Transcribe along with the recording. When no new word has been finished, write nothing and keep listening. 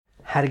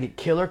how to get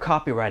killer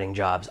copywriting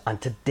jobs on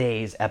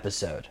today's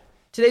episode.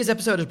 Today's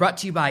episode is brought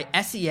to you by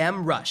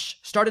SEMrush,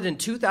 started in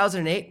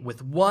 2008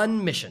 with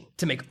one mission: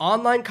 to make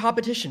online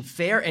competition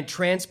fair and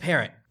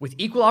transparent with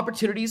equal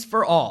opportunities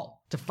for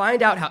all. To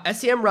find out how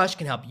SEMrush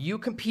can help you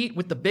compete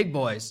with the big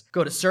boys,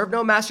 go to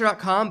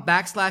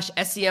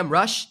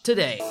servenomaster.com/SEMrush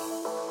today.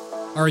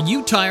 Are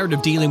you tired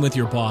of dealing with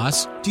your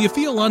boss? Do you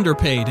feel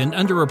underpaid and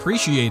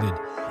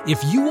underappreciated?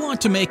 If you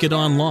want to make it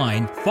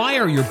online,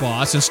 fire your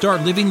boss and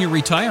start living your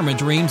retirement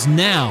dreams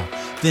now,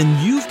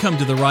 then you've come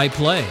to the right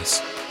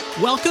place.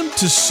 Welcome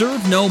to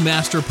Serve No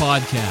Master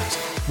Podcast,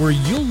 where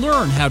you'll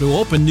learn how to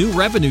open new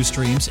revenue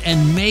streams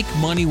and make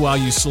money while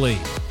you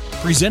sleep.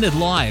 Presented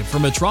live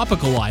from a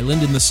tropical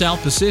island in the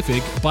South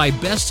Pacific by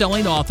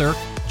best-selling author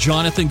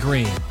Jonathan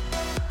Green.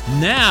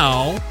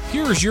 Now,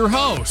 here's your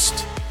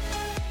host.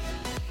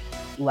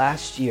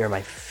 Last year,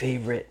 my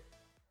favorite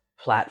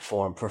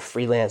platform for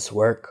freelance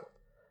work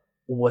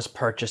was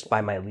purchased by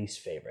my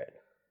least favorite.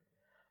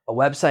 A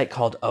website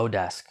called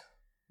Odesk,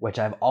 which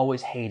I've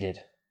always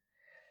hated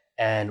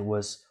and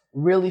was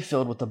really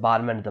filled with the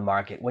bottom end of the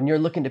market. When you're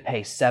looking to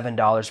pay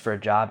 $7 for a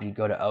job, you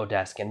go to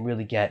Odesk and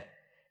really get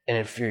an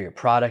inferior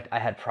product. I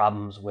had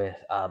problems with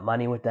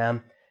money with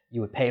them.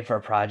 You would pay for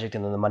a project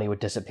and then the money would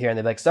disappear and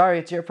they'd be like, sorry,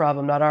 it's your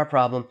problem, not our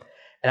problem.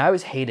 And I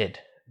always hated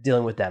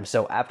dealing with them.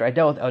 So after I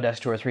dealt with Odesk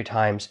 2 or 3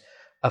 times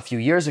a few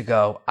years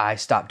ago, I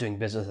stopped doing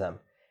business with them.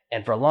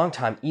 And for a long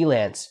time,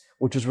 Elance,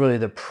 which was really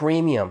the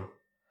premium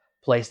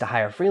place to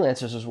hire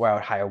freelancers, was where I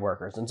would hire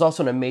workers. And it's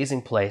also an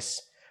amazing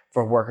place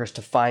for workers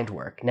to find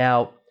work.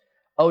 Now,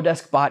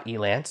 Odesk bought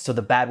Elance, so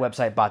the bad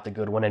website bought the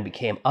good one and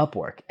became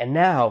Upwork. And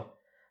now,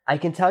 I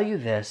can tell you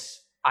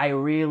this, I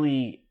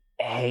really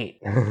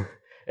hate,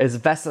 it's the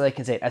best that I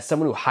can say it, as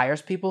someone who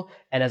hires people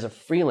and as a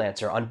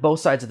freelancer on both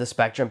sides of the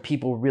spectrum,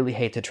 people really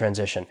hate the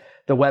transition.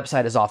 The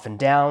website is often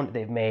down.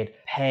 They've made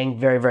paying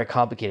very, very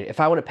complicated. If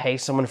I want to pay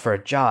someone for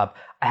a job,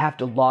 I have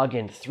to log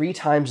in 3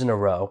 times in a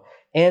row,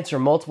 answer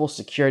multiple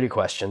security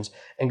questions,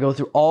 and go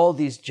through all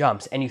these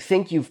jumps. And you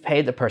think you've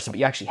paid the person, but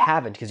you actually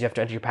haven't because you have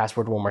to enter your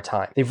password one more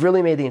time. They've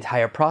really made the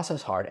entire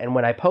process hard. And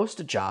when I post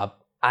a job,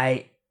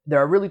 there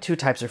are really 2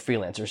 types of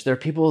freelancers. There are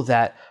people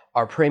that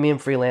are premium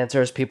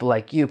freelancers, people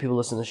like you, people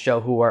listening to the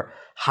show who are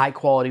high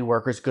quality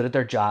workers, good at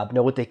their job,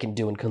 know what they can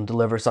do and can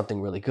deliver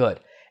something really good.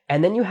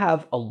 And then you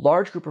have a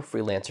large group of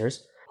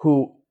freelancers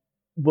who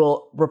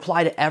will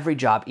reply to every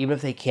job, even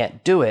if they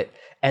can't do it,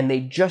 and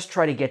they just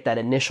try to get that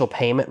initial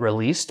payment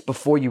released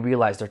before you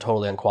realize they're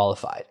totally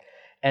unqualified.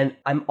 And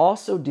I'm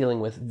also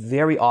dealing with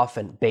very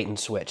often bait and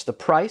switch. The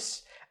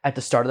price at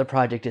the start of the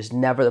project is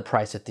never the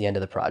price at the end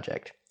of the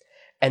project.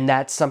 And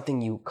that's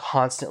something you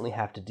constantly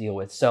have to deal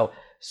with. So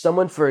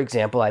someone, for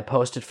example, I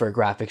posted for a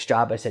graphics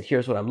job. I said,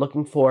 here's what I'm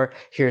looking for.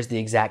 Here's the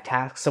exact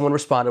task. Someone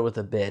responded with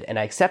a bid and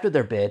I accepted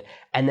their bid.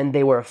 And then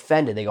they were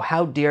offended. They go,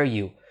 how dare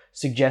you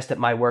suggest that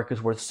my work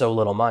is worth so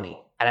little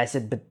money? And I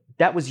said, but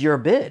that was your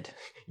bid.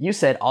 You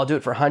said, I'll do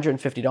it for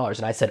 $150.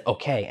 And I said,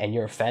 okay. And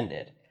you're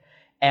offended.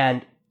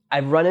 And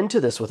I've run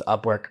into this with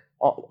Upwork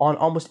on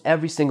almost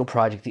every single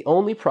project. The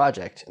only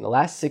project in the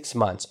last 6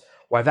 months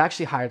where I've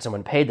actually hired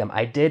someone, paid them,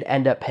 I did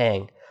end up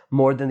paying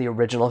more than the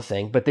original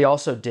thing, but they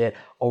also did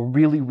a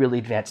really, really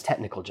advanced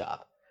technical job.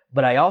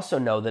 But I also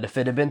know that if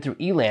it had been through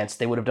Elance,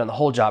 they would have done the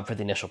whole job for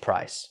the initial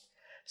price.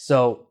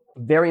 So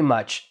very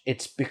much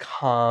it's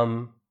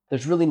become,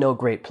 there's really no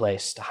great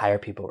place to hire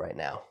people right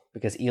now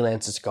because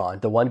Elance is gone.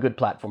 The one good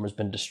platform has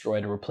been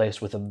destroyed and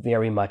replaced with a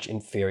very much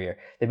inferior.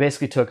 They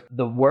basically took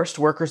the worst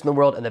workers in the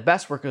world and the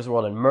best workers in the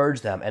world and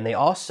merged them. And they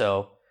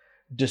also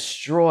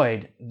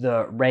destroyed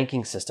the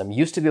ranking system. You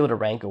used to be able to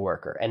rank a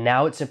worker, and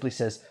now it simply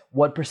says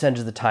what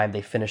percentage of the time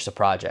they finish the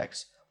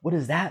projects. What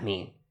does that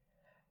mean?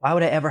 Why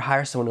would I ever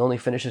hire someone who only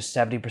finishes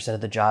 70% of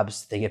the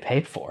jobs they get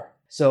paid for?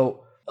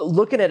 So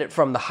looking at it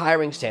from the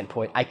hiring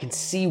standpoint, I can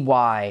see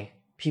why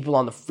people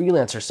on the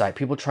freelancer side,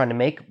 people trying to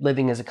make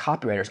living as a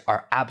copywriters,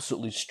 are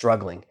absolutely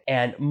struggling.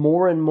 And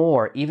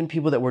more, even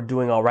people that were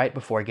doing all right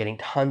before, getting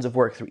tons of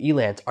work through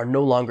Elance, are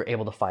no longer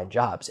able to find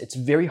jobs. It's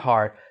very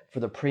hard for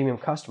the premium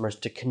customers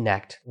to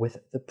connect with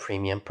the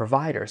premium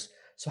providers.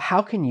 So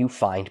how can you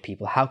find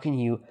people? How can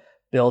you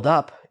build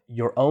up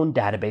your own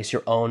database,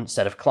 your own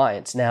set of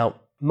clients?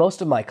 Now,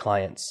 most of my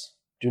clients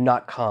do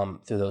not come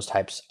through those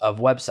types of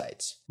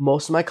websites.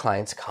 Most of my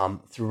clients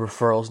come through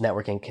referrals,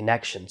 networking,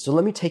 connections. So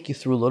let me take you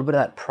through a little bit of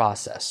that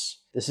process.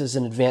 This is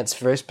an advanced,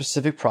 very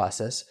specific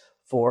process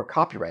for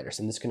copywriters.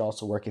 And this can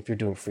also work if you're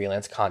doing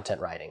freelance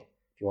content writing,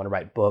 if you want to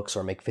write books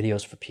or make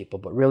videos for people.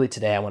 But really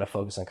today I want to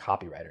focus on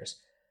copywriters.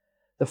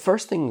 The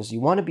first thing is you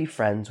want to be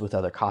friends with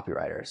other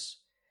copywriters.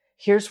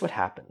 Here's what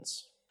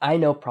happens. I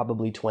know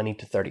probably 20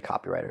 to 30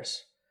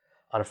 copywriters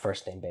on a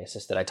first name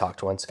basis that I talk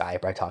to on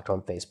Skype or I talk to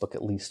on Facebook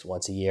at least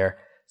once a year.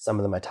 Some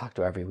of them I talk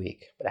to every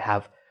week. But I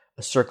have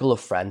a circle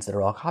of friends that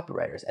are all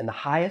copywriters. And the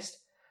highest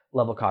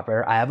level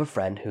copywriter, I have a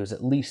friend who's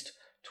at least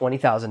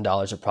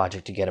 $20,000 a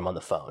project to get him on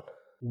the phone.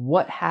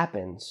 What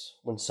happens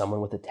when someone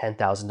with a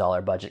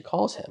 $10,000 budget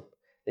calls him?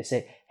 They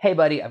say, hey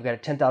buddy, I've got a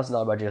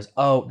 $10,000 budget. He goes,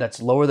 oh,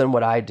 that's lower than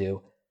what I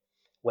do.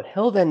 What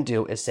he'll then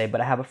do is say,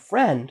 but I have a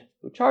friend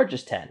who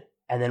charges 10.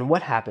 And then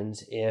what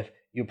happens if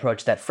you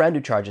approach that friend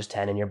who charges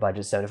 10 and your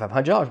budget's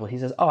 $7,500? Well, he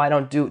says, oh, I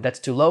don't do, that's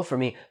too low for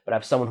me, but I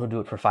have someone who'll do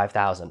it for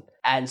 5,000.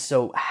 And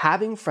so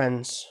having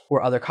friends who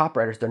are other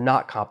copywriters, they're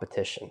not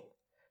competition.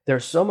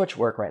 There's so much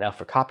work right now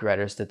for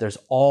copywriters that there's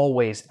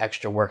always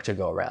extra work to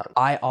go around.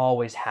 I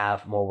always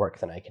have more work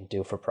than I can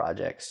do for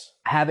projects.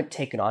 I haven't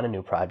taken on a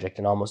new project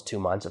in almost 2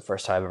 months, the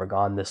first time I've ever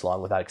gone this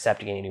long without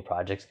accepting any new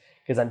projects,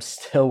 because I'm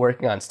still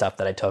working on stuff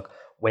that I took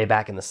way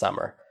back in the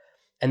summer.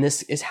 And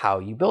this is how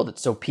you build it.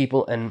 So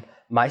people in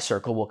my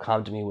circle will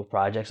come to me with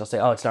projects. I'll say,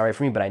 oh, it's not right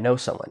for me, but I know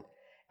someone.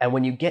 And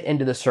when you get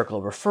into the circle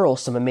of referrals,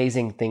 some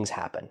amazing things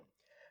happen.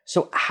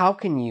 So how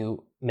can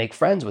you make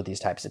friends with these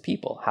types of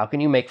people? How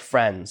can you make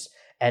friends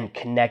and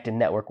connect and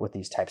network with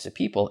these types of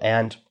people?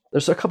 And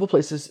there's a couple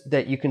places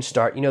that you can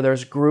start. You know,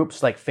 there's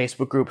groups like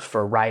Facebook groups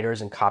for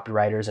writers and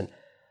copywriters. And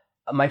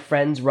my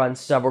friends run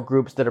several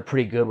groups that are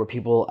pretty good where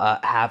people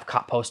have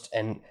post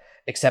and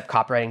accept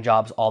copywriting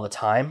jobs all the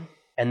time.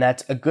 And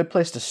that's a good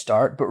place to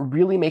start, but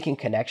really making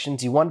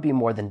connections, you want to be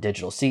more than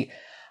digital. See,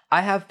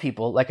 I have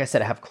people, like I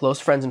said, I have close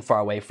friends and far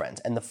away friends.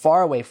 And the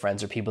far away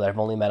friends are people that I've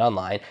only met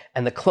online.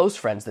 And the close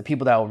friends, the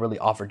people that I will really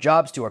offer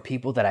jobs to, are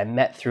people that I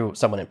met through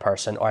someone in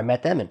person or I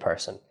met them in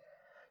person.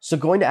 So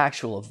going to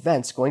actual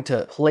events, going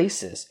to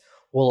places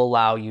will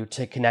allow you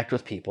to connect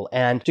with people.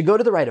 And to go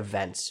to the right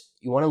events,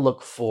 you want to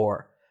look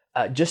for,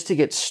 just to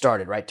get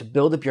started, right? To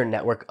build up your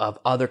network of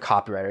other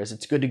copywriters,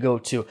 it's good to go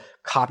to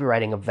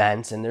copywriting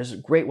events. And there's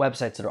great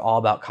websites that are all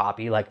about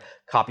copy, like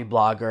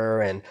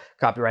Copyblogger and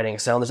Copywriting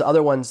Excel. And there's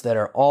other ones that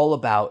are all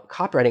about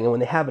copywriting. And when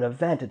they have an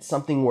event, it's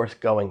something worth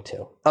going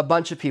to. A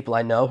bunch of people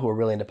I know who are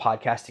really into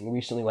podcasting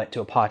recently went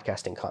to a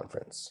podcasting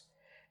conference.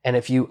 And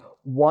if you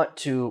want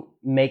to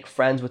make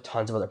friends with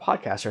tons of other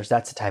podcasters,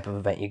 that's the type of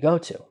event you go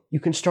to. You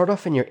can start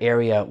off in your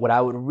area. What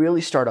I would really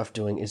start off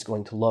doing is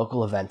going to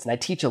local events. And I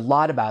teach a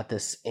lot about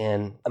this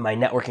in my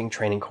networking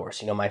training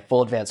course, my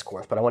full advanced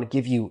course. But I want to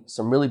give you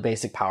some really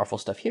basic, powerful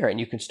stuff here. And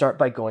you can start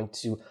by going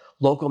to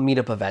local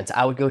meetup events.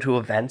 I would go to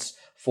events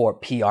for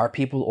PR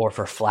people or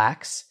for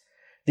Flax.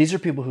 These are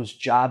people whose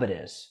job it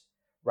is,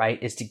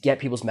 right, is to get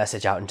people's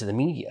message out into the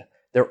media.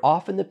 They're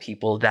often the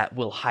people that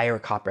will hire a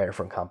copywriter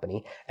from a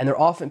company, and they're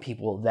often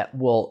people that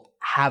will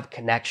have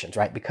connections,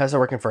 right? Because they're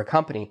working for a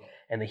company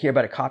and they hear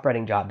about a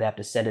copywriting job, they have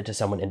to send it to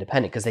someone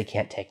independent because they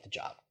can't take the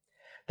job.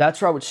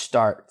 That's where I would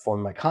start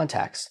forming my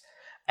contacts.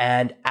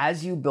 And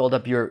as you build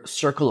up your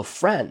circle of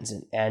friends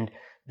and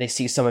they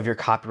see some of your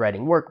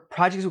copywriting work,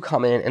 projects will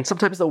come in, and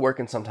sometimes they'll work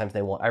and sometimes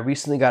they won't. I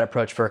recently got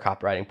approached for a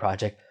copywriting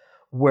project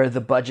where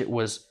the budget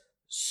was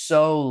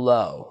so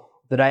low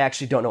that I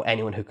actually don't know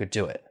anyone who could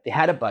do it. They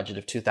had a budget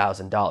of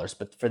 $2,000,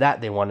 but for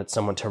that, they wanted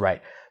someone to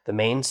write the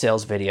main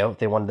sales video.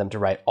 They wanted them to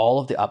write all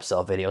of the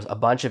upsell videos, a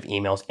bunch of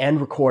emails, and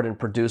record and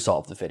produce all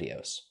of the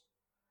videos.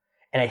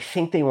 And I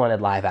think they wanted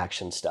live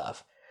action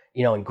stuff,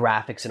 and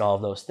graphics and all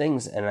of those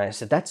things. And I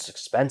said, that's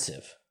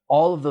expensive.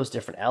 All of those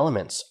different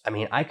elements. I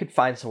mean, I could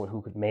find someone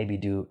who could maybe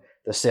do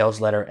the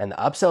sales letter and the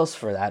upsells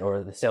for that,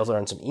 or the sales letter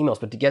and some emails,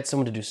 but to get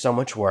someone to do so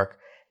much work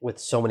with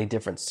so many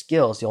different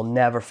skills, you'll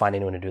never find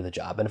anyone to do the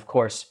job. And of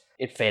course,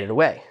 it faded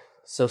away.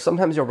 So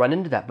sometimes you'll run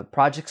into that, but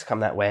projects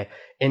come that way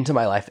into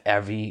my life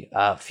every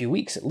few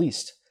weeks at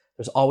least.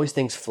 There's always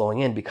things flowing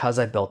in because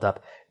I built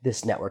up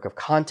this network of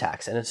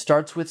contacts. And it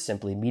starts with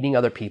simply meeting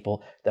other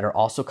people that are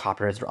also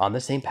copywriters that are on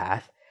the same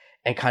path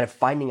and kind of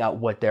finding out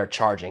what they're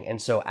charging.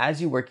 And so as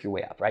you work your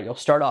way up, right, you'll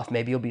start off,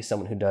 maybe you'll be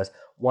someone who does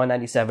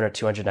 $197 or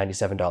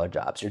 $297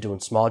 jobs. You're doing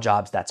small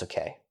jobs, that's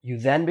okay. You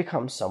then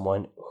become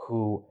someone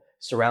who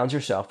surrounds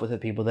yourself with the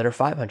people that are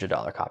 $500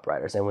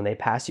 copywriters. And when they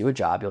pass you a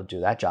job, you'll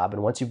do that job.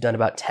 And once you've done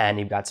about 10,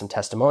 you've got some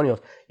testimonials,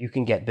 you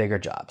can get bigger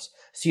jobs.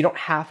 So you don't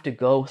have to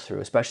go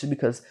through, especially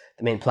because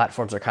the main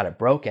platforms are kind of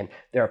broken.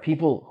 There are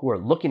people who are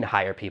looking to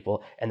hire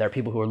people, and there are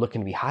people who are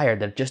looking to be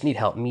hired that just need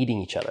help meeting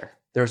each other.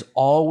 There's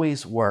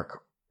always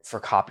work for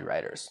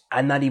copywriters.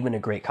 I'm not even a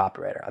great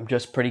copywriter. I'm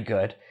just pretty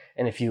good.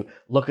 And if you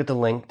look at the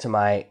link to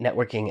my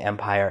Networking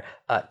Empire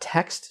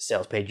text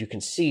sales page, you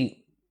can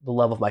see the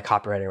level of my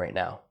copywriting right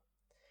now.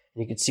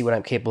 You can see what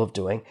I'm capable of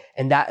doing.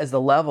 And that is the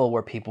level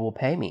where people will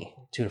pay me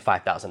 $2,000 to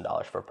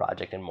 $5,000 for a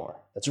project and more.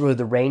 That's really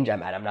the range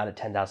I'm at. I'm not a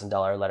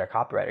 $10,000 letter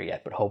copywriter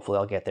yet, but hopefully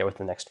I'll get there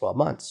within the next 12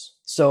 months.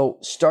 So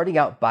starting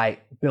out by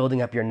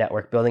building up your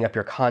network, building up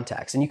your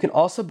contacts. And you can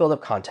also build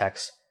up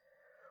contacts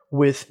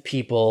with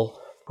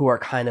people who are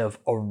kind of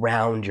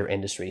around your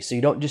industry. So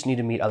you don't just need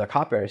to meet other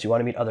copywriters. You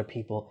want to meet other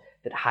people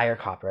that hire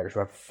copywriters, who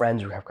have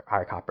friends who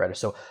hire copywriters.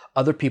 So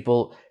other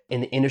people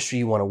in the industry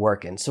you want to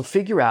work in. So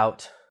figure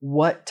out,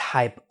 what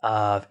type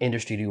of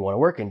industry do you want to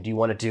work in? Do you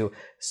want to do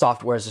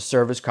software as a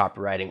service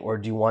copywriting, or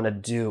do you want to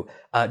do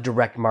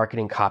direct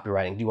marketing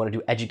copywriting? Do you want to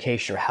do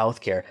education or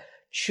healthcare?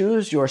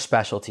 Choose your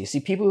specialty. See,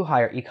 people who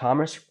hire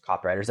e-commerce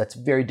copywriters, that's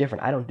very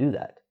different. I don't do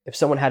that. If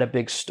someone had a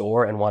big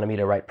store and wanted me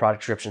to write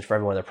product descriptions for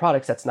every one of their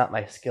products, that's not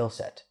my skill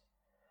set.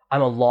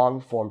 I'm a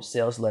long-form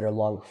sales letter,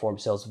 long-form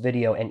sales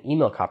video, and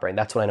email copywriting.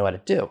 That's what I know how to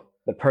do.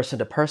 But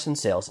person-to-person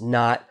sales,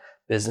 not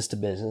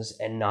business-to-business,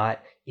 and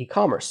not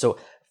e-commerce. So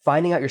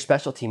Finding out your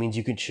specialty means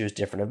you can choose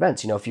different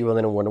events. If you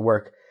really want to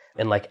work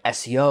in like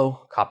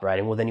SEO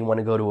copywriting, well, then you want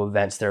to go to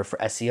events that are for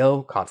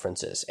SEO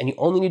conferences. And you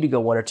only need to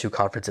go 1 or 2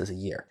 conferences a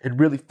year. And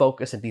really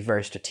focus and be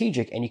very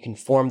strategic, and you can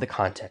form the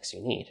context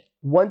you need.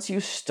 Once you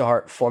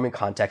start forming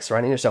context,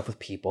 surrounding yourself with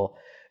people,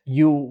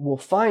 you will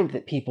find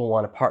that people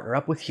want to partner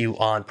up with you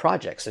on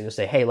projects. So you'll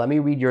say, hey, let me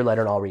read your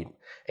letter and I'll read,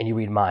 and you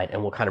read mine,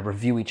 and we'll kind of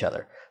review each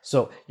other.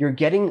 So you're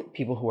getting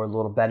people who are a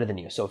little better than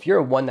you. So if you're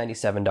a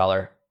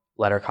 $197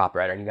 letter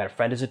copywriter and you got a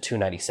friend who's a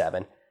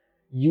 $297,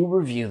 you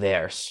review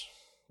theirs,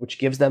 which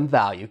gives them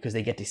value because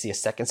they get to see a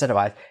second set of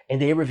eyes,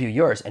 and they review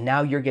yours. And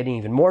now you're getting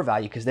even more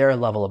value because they're a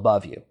level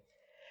above you.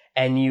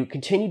 And you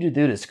continue to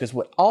do this because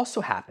what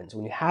also happens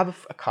when you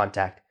have a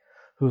contact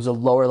who's a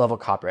lower level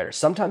copywriter,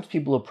 sometimes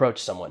people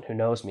approach someone who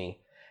knows me,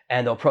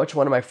 and they'll approach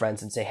one of my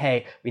friends and say,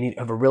 hey, we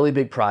have a really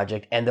big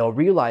project, and they'll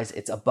realize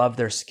it's above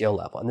their skill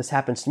level. And this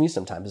happens to me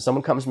sometimes. If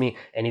someone comes to me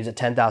and needs a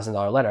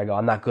 $10,000 letter, I go,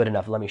 I'm not good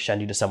enough. Let me send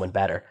you to someone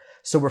better.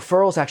 So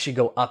referrals actually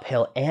go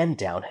uphill and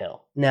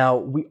downhill. Now,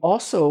 we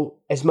also,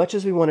 as much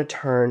as we want to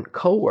turn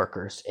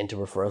coworkers into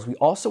referrals, we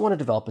also want to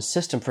develop a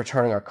system for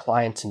turning our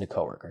clients into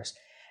coworkers.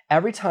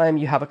 Every time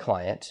you have a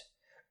client,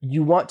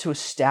 you want to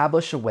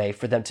establish a way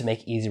for them to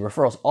make easy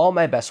referrals. All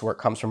my best work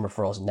comes from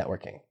referrals and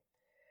networking.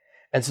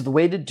 And so the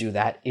way to do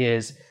that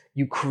is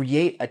you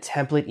create a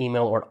template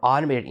email or an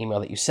automated email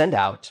that you send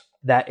out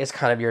that is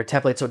kind of your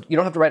template. So you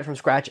don't have to write it from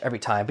scratch every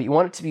time, but you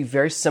want it to be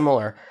very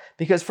similar,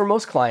 because for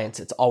most clients,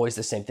 it's always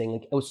the same thing.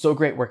 Like, it was so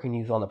great working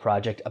with you on the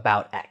project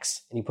about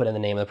X, and you put in the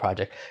name of the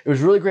project. It was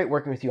really great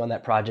working with you on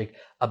that project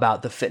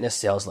about the fitness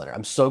sales letter.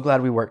 I'm so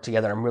glad we worked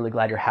together. I'm really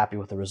glad you're happy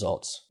with the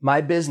results. My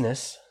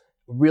business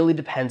really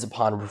depends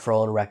upon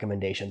referral and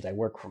recommendations. I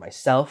work for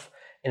myself,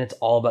 and it's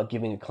all about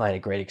giving a client a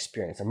great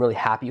experience. I'm really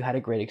happy you had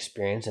a great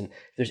experience, and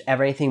if there's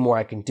ever anything more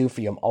I can do for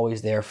you, I'm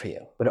always there for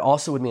you. But it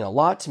also would mean a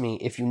lot to me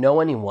if you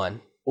know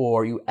anyone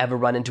or you ever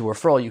run into a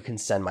referral you can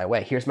send my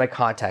way. Here's my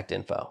contact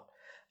info.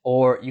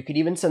 Or you could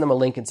even send them a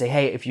link and say,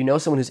 hey, if you know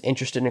someone who's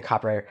interested in a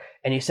copywriter,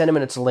 and you send them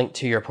and it's a link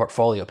to your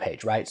portfolio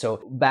page, right?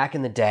 So back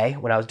in the day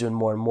when I was doing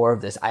more and more of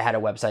this, I had a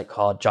website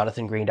called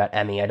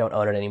jonathangreen.me. I don't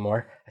own it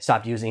anymore. I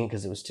stopped using it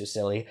because it was too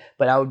silly.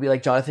 But I would be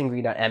like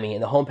jonathangreen.me,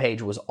 and the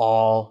homepage was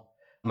all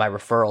my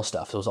referral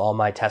stuff. So it was all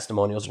my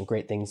testimonials and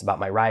great things about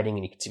my writing,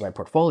 and you can see my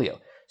portfolio.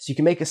 So you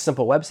can make a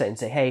simple website and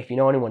say, hey, if you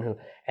know anyone who,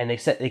 and you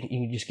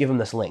can just give them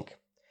this link.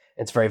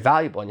 It's very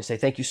valuable. And you say,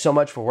 thank you so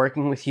much for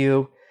working with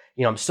you.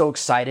 I'm so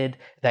excited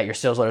that your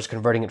sales letter is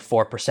converting at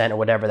 4% or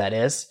whatever that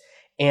is.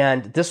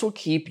 And this will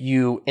keep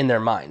you in their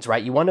minds,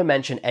 right? You want to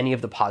mention any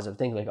of the positive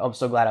things, like, oh, I'm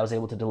so glad I was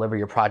able to deliver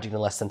your project in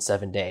less than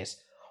 7 days.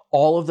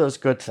 All of those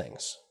good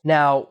things.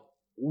 Now,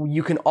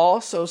 you can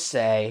also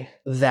say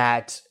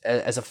that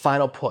as a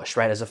final push,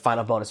 right? As a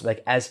final bonus,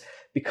 like,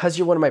 because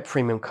you're one of my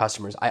premium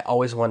customers, I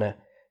always want to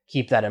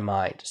keep that in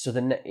mind. So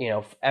then,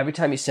 every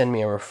time you send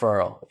me a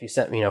referral, if you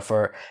send,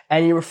 for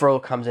any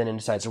referral comes in and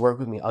decides to work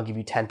with me, I'll give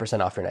you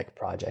 10% off your next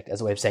project as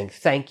a way of saying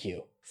thank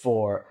you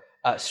for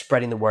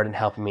spreading the word and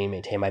helping me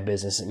maintain my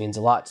business. It means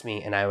a lot to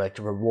me, and I like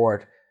to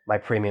reward my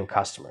premium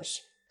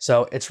customers.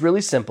 So it's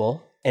really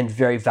simple and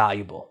very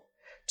valuable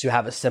to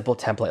have a simple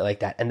template like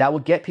that. And that will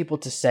get people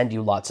to send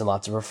you lots and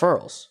lots of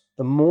referrals.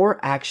 The more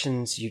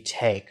actions you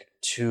take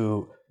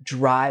to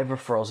drive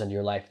referrals into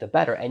your life, the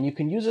better. And you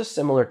can use a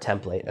similar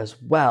template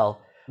as well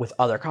with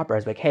other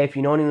copywriters. Like, hey, if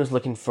you know anyone who's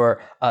looking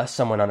for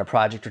someone on a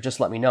project, or just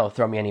let me know,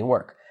 throw me any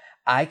work.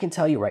 I can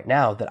tell you right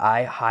now that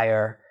I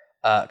hire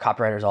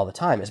copywriters all the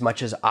time. As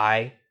much as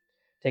I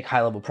take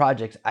high-level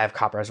projects, I have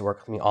copywriters work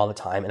with me all the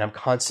time, and I'm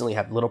constantly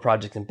have little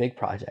projects and big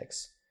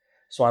projects.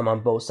 So I'm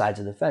on both sides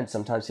of the fence.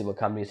 Sometimes people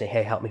come to me and say,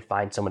 hey, help me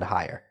find someone to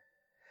hire.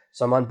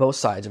 So I'm on both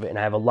sides of it, and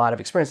I have a lot of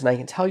experience. And I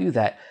can tell you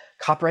that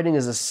copywriting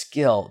is a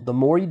skill. The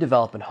more you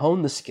develop and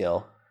hone the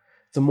skill,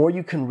 the more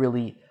you can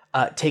really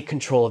take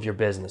control of your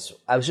business.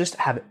 I was just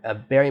having a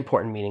very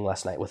important meeting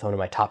last night with one of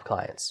my top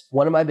clients.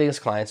 One of my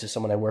biggest clients is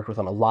someone I worked with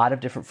on a lot of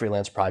different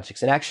freelance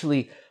projects. And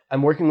actually,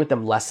 I'm working with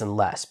them less and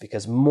less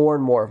because more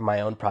and more of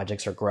my own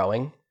projects are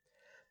growing.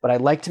 But I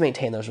like to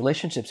maintain those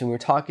relationships. And we were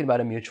talking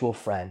about a mutual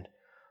friend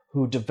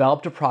who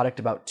developed a product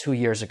about 2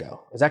 years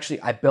ago. It was actually,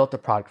 I built a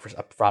product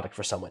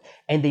for someone,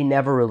 and they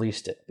never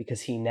released it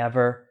because he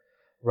never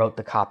wrote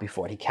the copy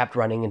for it. He kept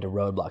running into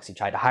roadblocks. He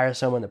tried to hire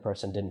someone, the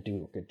person didn't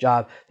do a good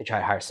job. They tried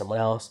to hire someone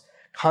else,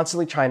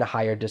 constantly trying to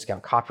hire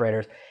discount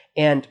copywriters.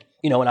 And,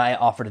 when I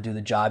offered to do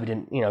the job, he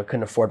didn't,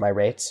 couldn't afford my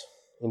rates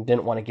and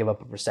didn't want to give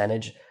up a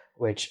percentage,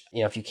 which,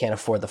 if you can't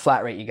afford the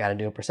flat rate, you got to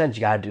do a percentage.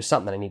 You got to do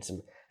something.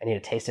 I need a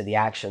taste of the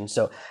action.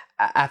 So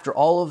after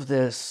all of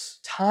this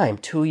time,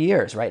 2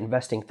 years, right,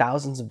 investing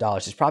thousands of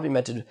dollars, he's probably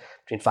invested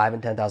between $5,000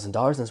 and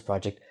 $10,000 in this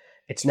project.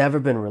 It's never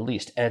been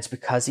released. And it's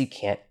because he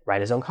can't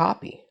write his own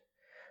copy.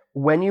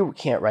 When you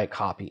can't write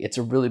copy, it's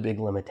a really big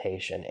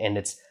limitation, and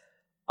it's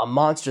a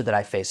monster that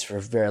I faced for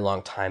a very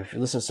long time. If you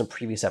listen to some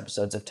previous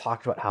episodes, I've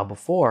talked about how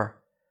before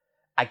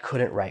I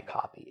couldn't write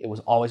copy. It was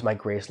always my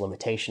greatest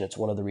limitation. It's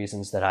one of the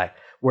reasons that I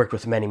worked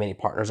with many, many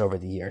partners over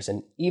the years.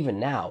 And even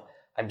now,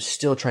 I'm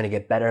still trying to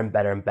get better and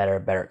better and better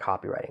and better at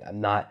copywriting.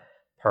 I'm not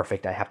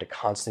perfect. I have to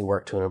constantly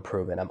work to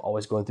improve it. I'm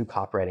always going through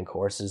copywriting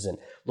courses and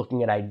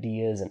looking at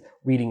ideas and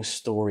reading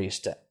stories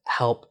to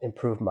help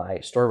improve my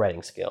story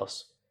writing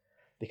skills,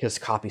 because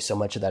copy, so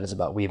much of that is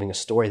about weaving a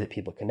story that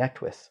people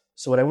connect with.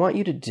 So what I want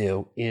you to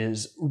do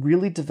is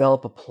really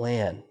develop a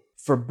plan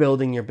for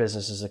building your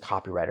business as a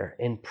copywriter.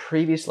 In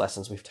previous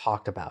lessons, we've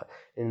talked about,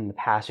 in the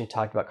past, we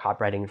talked about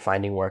copywriting and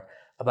finding work,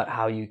 about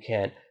how you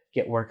can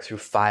get work through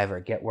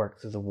Fiverr, get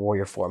work through the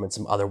Warrior Forum and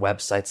some other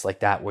websites like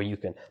that, where you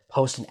can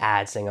post an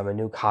ad saying, I'm a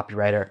new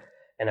copywriter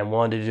and I'm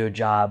willing to do a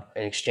job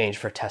in exchange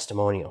for a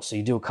testimonial. So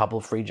you do a couple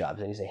of free jobs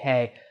and you say,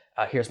 hey,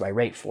 here's my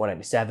rate for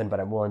 $197,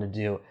 but I'm willing to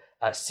do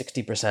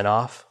 60%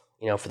 off,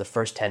 for the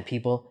first 10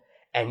 people.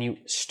 And you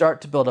start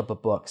to build up a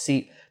book.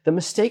 See, the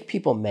mistake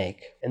people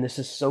make, and this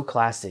is so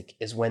classic,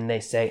 is when they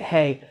say,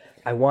 hey,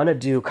 I want to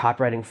do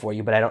copywriting for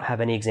you, but I don't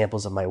have any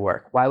examples of my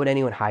work. Why would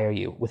anyone hire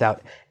you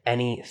without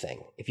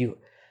anything? If you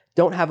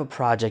don't have a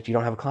project, you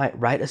don't have a client,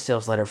 write a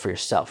sales letter for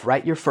yourself.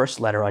 Write your first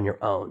letter on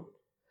your own,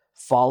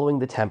 following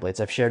the templates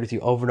I've shared with you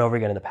over and over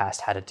again in the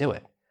past how to do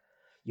it.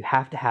 You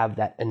have to have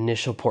that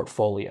initial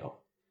portfolio.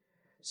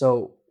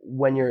 So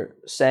when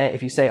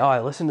if you say, oh, I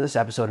listened to this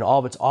episode and all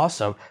of it's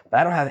awesome, but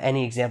I don't have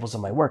any examples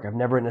of my work, I've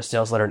never written a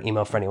sales letter or an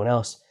email for anyone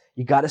else,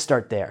 you got to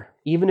start there.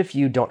 Even if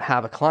you don't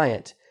have a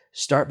client,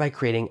 start by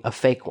creating a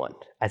fake one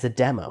as a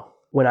demo.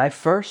 When I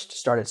first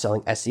started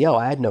selling SEO,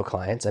 I had no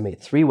clients. I made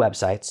 3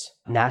 websites,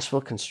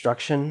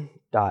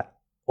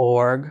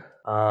 NashvilleConstruction.org,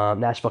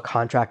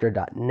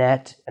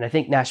 NashvilleContractor.net, and I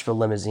think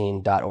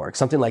NashvilleLimousine.org,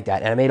 something like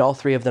that. And I made all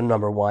 3 of them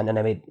number 1, and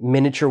I made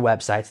miniature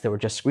websites that were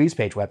just squeeze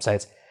page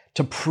websites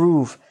to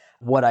prove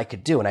what I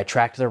could do. And I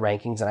tracked their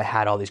rankings, and I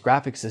had all these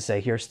graphics to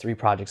say, here's 3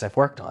 projects I've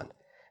worked on.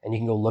 And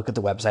you can go look at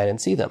the website and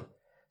see them.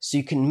 So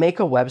you can make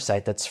a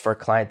website that's for a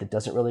client that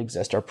doesn't really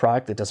exist or a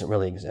product that doesn't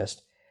really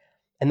exist.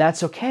 And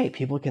that's okay.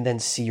 People can then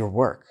see your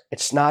work.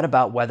 It's not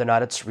about whether or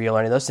not it's real or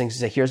any of those things. You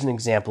say, here's an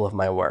example of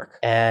my work.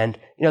 And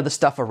the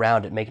stuff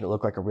around it, making it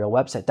look like a real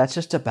website, that's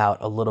just about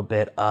a little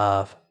bit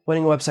of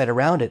putting a website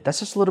around it.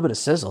 That's just a little bit of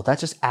sizzle.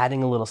 That's just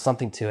adding a little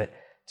something to it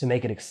to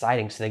make it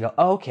exciting. So they go,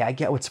 oh, okay, I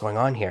get what's going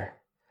on here.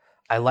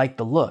 I like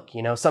the look.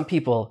 Some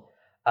people,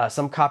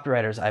 some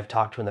copywriters I've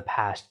talked to in the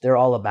past, they're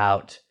all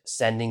about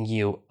sending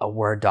you a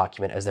Word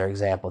document as their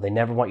example. They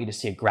never want you to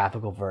see a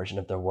graphical version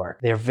of their work.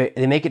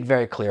 They make it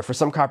very clear. For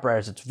some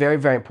copywriters, it's very,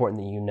 very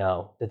important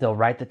that that they'll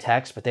write the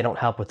text, but they don't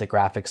help with the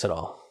graphics at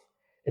all.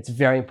 It's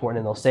very important,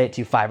 and they'll say it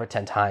to you 5 or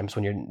 10 times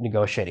when you're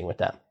negotiating with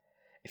them.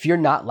 If you're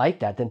not like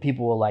that, then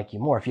people will like you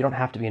more if you don't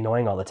have to be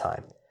annoying all the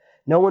time.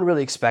 No one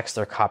really expects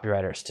their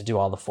copywriters to do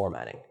all the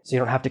formatting, so you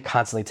don't have to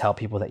constantly tell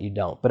people that you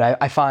don't. But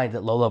I find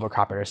that low-level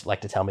copywriters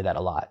like to tell me that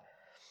a lot.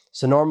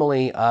 So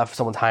normally, if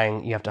someone's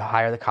hiring, you have to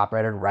hire the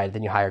copywriter to write it,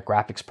 then you hire a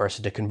graphics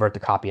person to convert the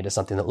copy into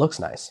something that looks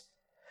nice.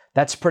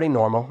 That's pretty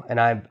normal, and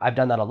I've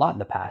done that a lot in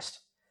the past,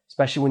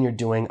 especially when you're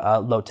doing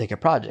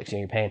low-ticket projects.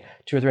 You're paying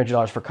 $200 or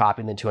 $300 for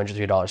copy and then $200 or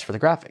 $300 for the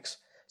graphics.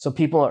 So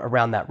people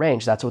around that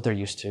range, that's what they're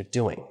used to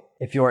doing.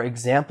 If your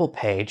example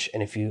page,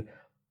 and if you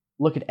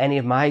look at any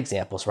of my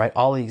examples, right,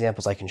 all the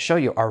examples I can show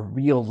you are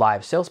real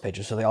live sales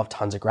pages, so they all have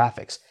tons of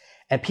graphics.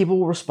 And people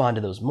will respond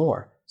to those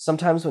more.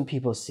 Sometimes when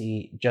people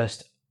see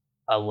just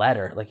a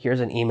letter, like here's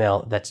an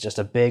email that's just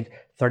a big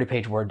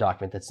 30-page Word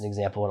document that's an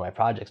example of one of my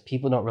projects,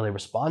 people don't really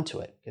respond to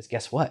it, because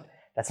guess what?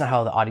 That's not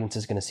how the audience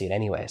is going to see it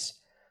anyways.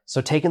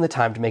 So taking the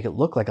time to make it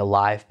look like a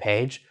live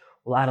page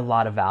will add a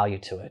lot of value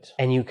to it.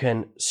 And you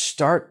can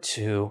start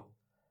to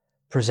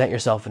present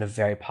yourself in a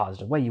very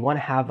positive way. You want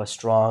to have a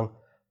strong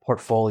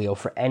portfolio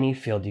for any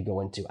field you go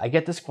into. I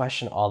get this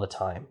question all the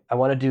time. I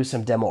want to do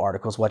some demo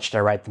articles. What should I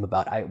write them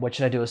about? What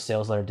should I do a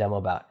sales letter demo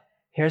about?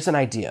 Here's an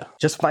idea.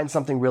 Just find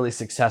something really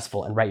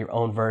successful and write your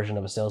own version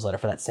of a sales letter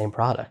for that same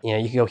product.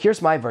 You can go,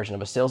 here's my version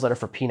of a sales letter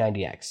for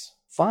P90X.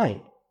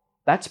 Fine.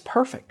 That's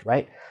perfect,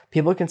 right?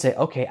 People can say,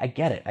 okay, I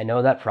get it. I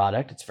know that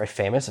product. It's very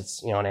famous.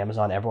 It's on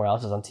Amazon, everywhere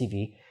else. It's on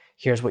TV.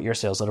 Here's what your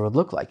sales letter would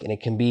look like. And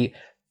it can be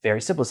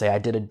very simple. Say, I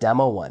did a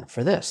demo one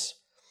for this.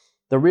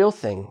 The real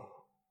thing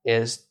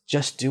is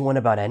just do one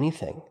about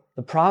anything.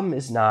 The problem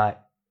is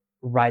not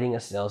writing a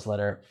sales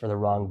letter for the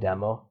wrong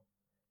demo.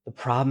 The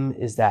problem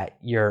is that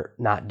you're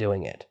not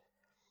doing it.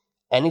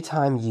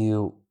 Anytime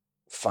you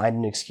find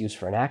an excuse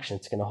for an action,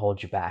 it's going to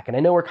hold you back. And I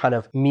know we're kind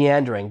of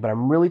meandering, but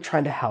I'm really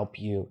trying to help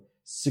you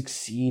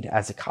succeed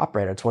as a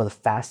copywriter. It's one of the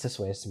fastest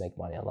ways to make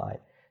money online.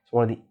 It's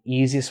one of the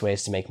easiest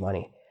ways to make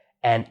money.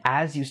 And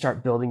as you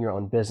start building your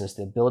own business,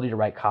 the ability to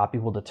write copy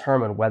will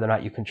determine whether or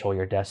not you control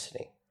your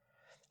destiny.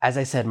 As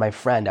I said, my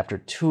friend, after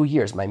 2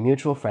 years, my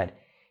mutual friend,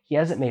 he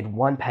hasn't made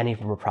one penny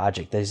from a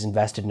project that he's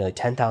invested nearly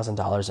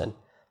 $10,000 in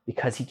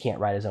because he can't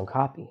write his own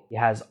copy. He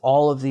has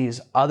all of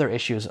these other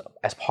issues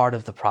as part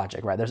of the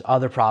project, right? There's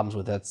other problems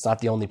with it. It's not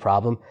the only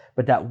problem,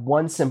 but that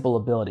one simple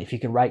ability, if he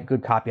could write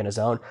good copy on his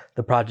own,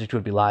 the project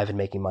would be live and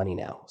making money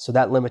now. So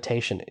that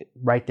limitation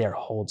right there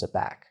holds it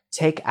back.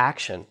 Take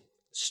action.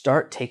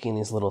 Start taking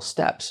these little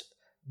steps.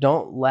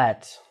 Don't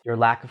let your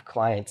lack of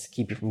clients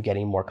keep you from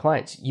getting more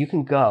clients. You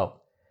can go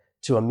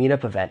to a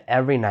meetup event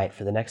every night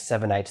for the next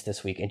 7 nights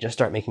this week and just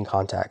start making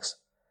contacts.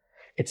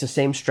 It's the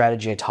same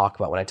strategy I talk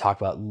about when I talk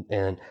about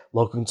in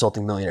local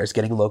consulting millionaires,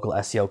 getting local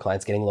SEO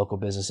clients, getting local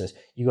businesses.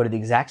 You go to the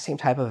exact same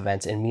type of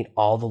events and meet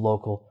all the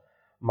local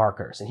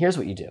marketers. And here's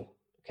what you do,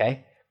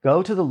 okay?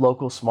 Go to the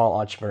local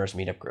small entrepreneurs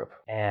meetup group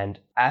and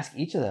ask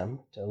each of them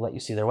to let you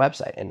see their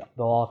website. And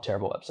they'll all have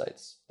terrible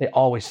websites. They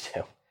always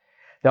do.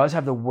 They always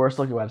have the worst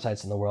looking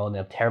websites in the world and they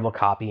have terrible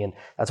copy. And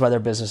that's why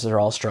their businesses are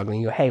all struggling.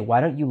 You go, hey,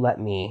 why don't you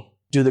let me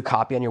do the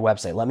copy on your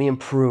website? Let me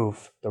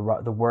improve the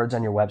words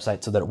on your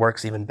website so that it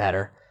works even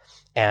better.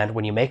 And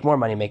when you make more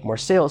money, make more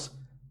sales,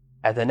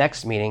 at the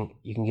next meeting,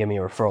 you can give me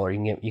a referral or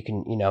you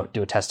can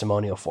do a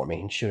testimonial for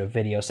me and shoot a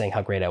video saying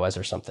how great I was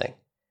or something.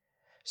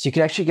 So you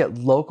can actually get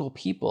local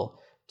people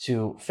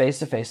to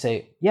face-to-face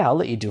say, yeah, I'll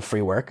let you do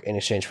free work in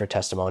exchange for a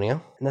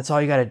testimonial. And that's all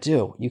you got to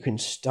do. You can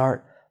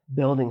start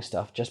building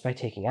stuff just by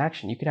taking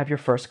action. You could have your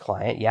first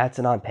client. Yeah, it's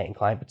a non-paying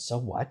client, but so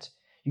what?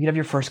 You could have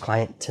your first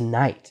client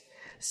tonight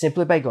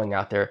simply by going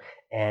out there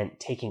and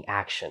taking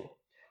action.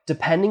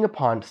 Depending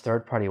upon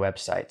third-party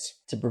websites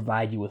to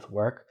provide you with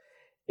work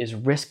is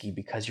risky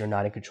because you're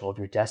not in control of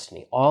your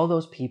destiny. All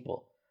those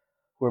people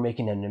who are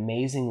making an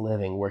amazing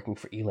living working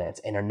for Elance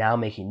and are now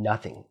making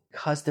nothing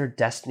because their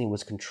destiny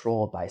was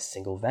controlled by a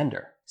single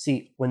vendor.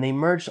 See, when they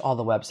merged all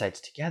the websites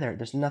together,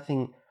 there's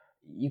nothing,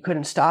 you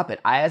couldn't stop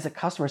it. I, as a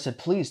customer, said,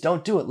 please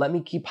don't do it. Let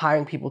me keep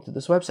hiring people through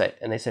this website.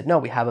 And they said, no,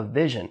 we have a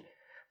vision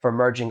for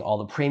merging all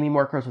the premium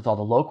workers with all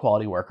the low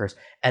quality workers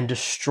and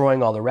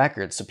destroying all the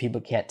records so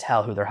people can't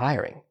tell who they're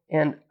hiring.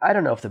 And I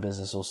don't know if the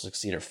business will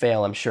succeed or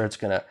fail. I'm sure it's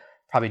going to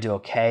probably do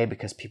okay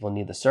because people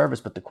need the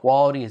service, but the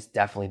quality is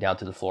definitely down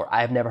to the floor.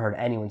 I have never heard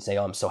anyone say,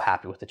 oh, I'm so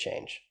happy with the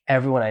change.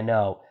 Everyone I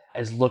know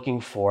is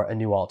looking for a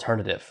new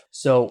alternative.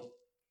 So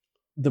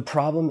the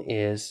problem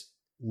is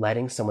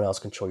letting someone else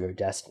control your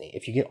destiny.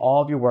 If you get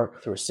all of your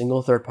work through a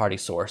single third-party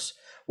source,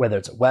 whether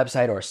it's a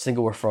website or a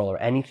single referral or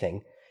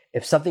anything,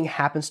 if something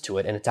happens to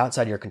it and it's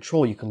outside your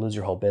control, you can lose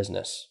your whole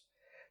business.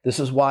 This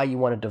is why you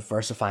want to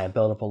diversify and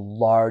build up a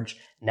large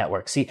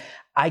network. See,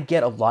 I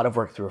get a lot of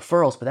work through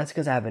referrals, but that's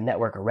because I have a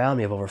network around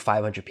me of over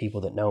 500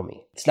 people that know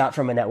me. It's not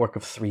from a network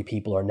of 3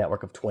 people or a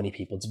network of 20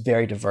 people. It's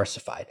very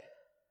diversified.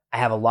 I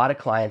have a lot of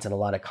clients and a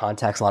lot of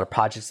contacts, a lot of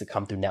projects that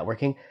come through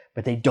networking,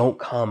 but they don't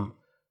come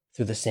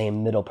through the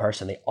same middle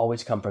person. They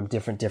always come from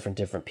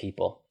different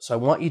people. So I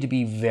want you to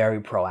be very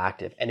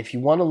proactive. And if you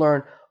want to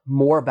learn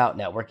more about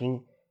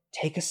networking,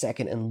 take a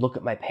second and look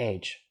at my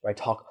page where I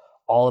talk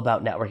all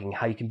about networking,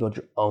 how you can build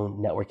your own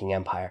networking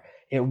empire.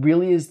 It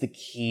really is the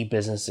key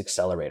business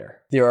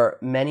accelerator. There are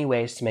many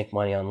ways to make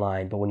money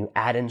online, but when you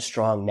add in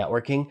strong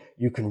networking,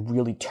 you can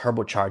really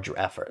turbocharge your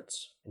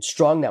efforts. And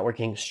strong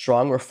networking,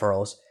 strong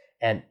referrals,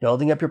 and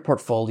building up your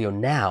portfolio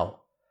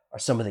now are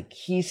some of the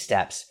key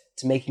steps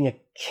to making a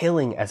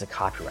killing as a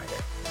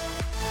copywriter.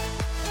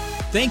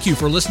 Thank you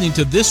for listening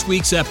to this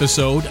week's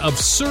episode of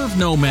Serve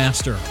No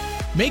Master.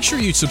 Make sure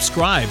you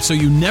subscribe so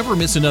you never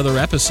miss another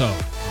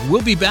episode.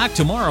 We'll be back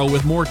tomorrow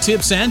with more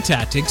tips and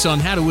tactics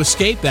on how to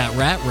escape that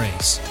rat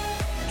race.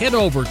 Head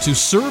over to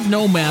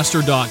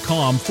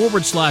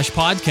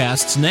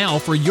servenomaster.com/podcasts now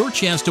for your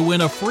chance to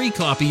win a free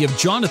copy of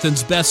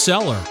Jonathan's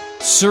bestseller,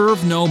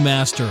 Serve No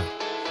Master.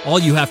 All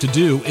you have to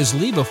do is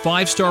leave a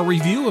 5-star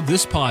review of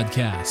this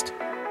podcast.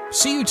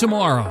 See you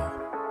tomorrow.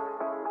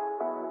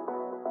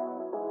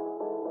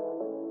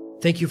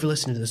 Thank you for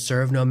listening to the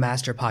Serve No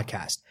Master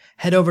podcast.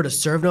 Head over to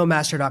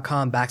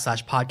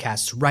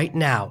servenomaster.com/podcasts right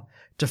now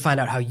to find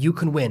out how you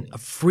can win a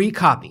free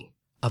copy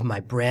of my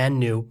brand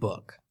new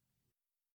book.